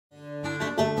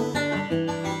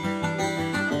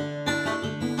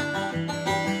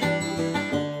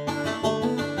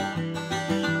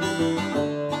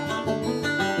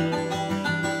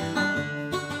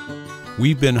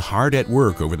We've been hard at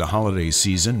work over the holiday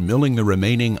season milling the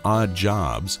remaining odd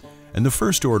jobs, and the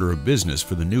first order of business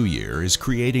for the new year is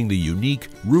creating the unique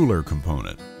ruler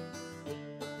component.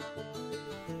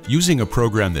 Using a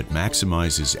program that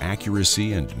maximizes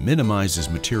accuracy and minimizes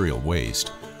material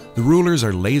waste, the rulers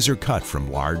are laser cut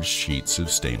from large sheets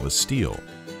of stainless steel.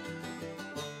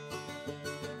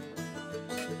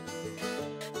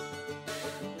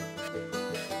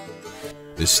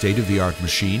 This state-of-the-art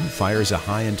machine fires a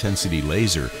high-intensity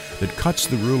laser that cuts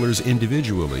the rulers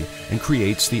individually and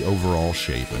creates the overall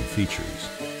shape and features.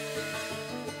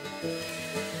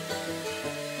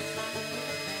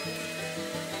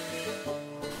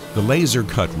 The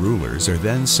laser-cut rulers are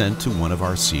then sent to one of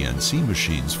our CNC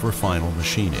machines for final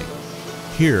machining.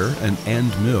 Here, an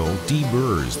end mill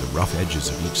deburrs the rough edges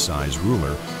of each size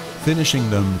ruler, finishing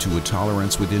them to a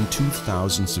tolerance within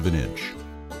 0.02 of an inch.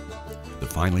 The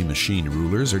finely machined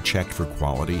rulers are checked for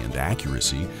quality and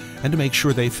accuracy and to make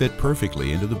sure they fit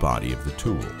perfectly into the body of the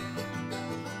tool.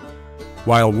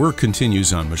 While work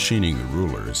continues on machining the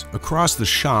rulers, across the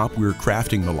shop we're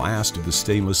crafting the last of the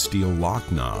stainless steel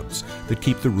lock knobs that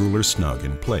keep the ruler snug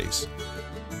in place.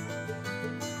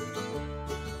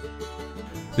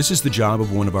 This is the job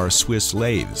of one of our Swiss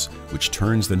lathes, which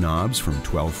turns the knobs from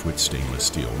 12-foot stainless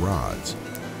steel rods.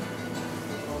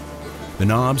 The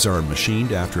knobs are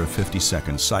machined after a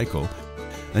 50-second cycle,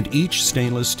 and each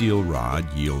stainless steel rod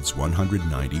yields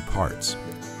 190 parts.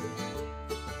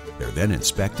 They're then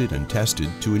inspected and tested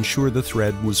to ensure the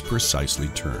thread was precisely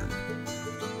turned.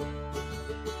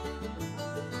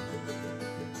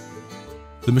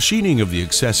 The machining of the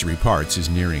accessory parts is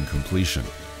nearing completion,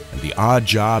 and the Odd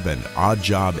Job and Odd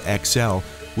Job XL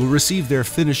will receive their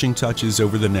finishing touches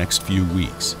over the next few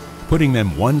weeks, putting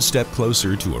them one step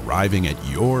closer to arriving at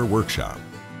your workshop.